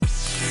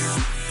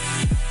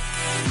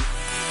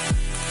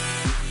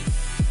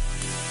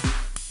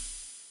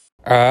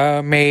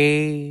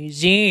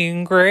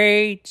Amazing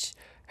Grace,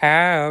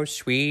 how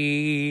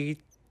sweet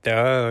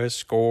the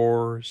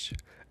scores.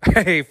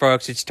 Hey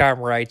folks, it's Tom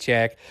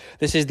Rychek.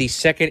 This is the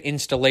second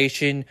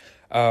installation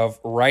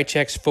of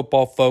Rychek's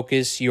Football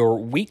Focus, your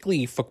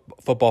weekly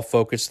football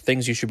focus,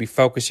 things you should be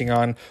focusing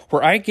on,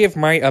 where I give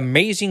my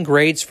amazing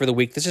grades for the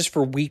week. This is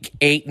for week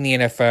 8 in the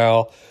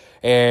NFL,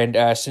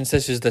 and since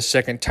this is the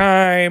second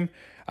time,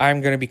 I'm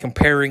going to be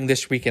comparing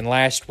this week and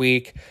last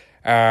week.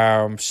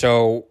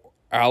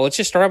 Let's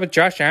just start off with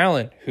Josh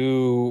Allen,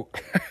 who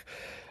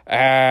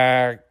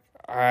I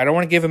don't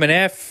want to give him an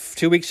F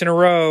 2 weeks in a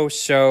row,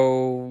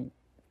 so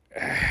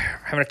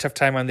having a tough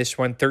time on this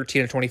one.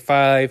 13 of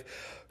 25,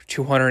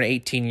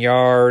 218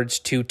 yards,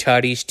 2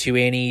 tutties, 2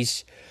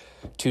 innies,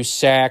 2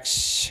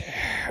 sacks.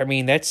 I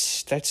mean,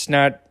 that's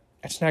not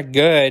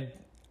good.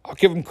 I'll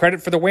give him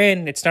credit for the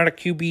win. It's not a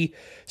QB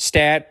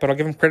stat, but I'll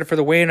give him credit for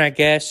the win, I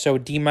guess. So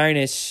D-.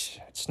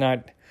 It's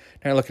not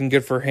looking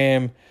good for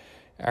him.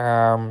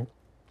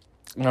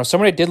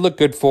 Someone I did look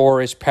good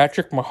for is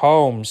Patrick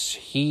Mahomes.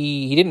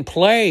 He didn't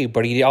play,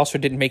 but he also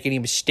didn't make any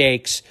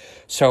mistakes.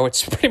 So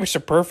it's pretty much a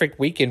perfect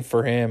weekend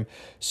for him.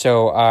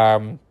 So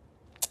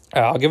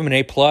I'll give him an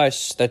A+.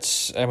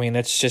 That's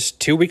just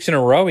 2 weeks in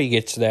a row he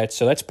gets that.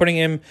 So that's putting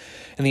him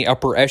in the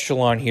upper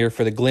echelon here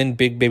for the Glenn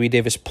Big Baby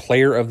Davis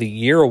Player of the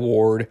Year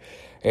award.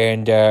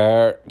 And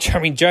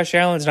Josh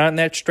Allen's not in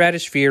that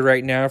stratosphere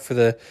right now for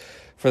the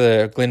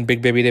Glenn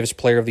Big Baby Davis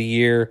Player of the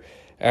Year.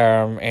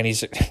 And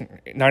he's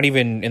not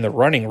even in the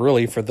running,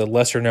 really, for the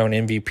lesser-known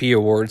MVP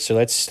award. So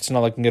it's not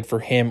looking good for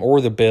him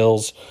or the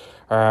Bills.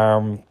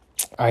 I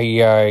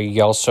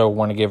also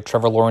want to give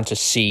Trevor Lawrence a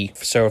C.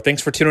 So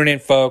thanks for tuning in,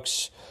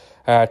 folks,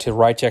 to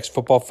Rychek's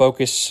Football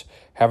Focus.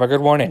 Have a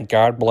good one, and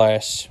God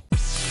bless.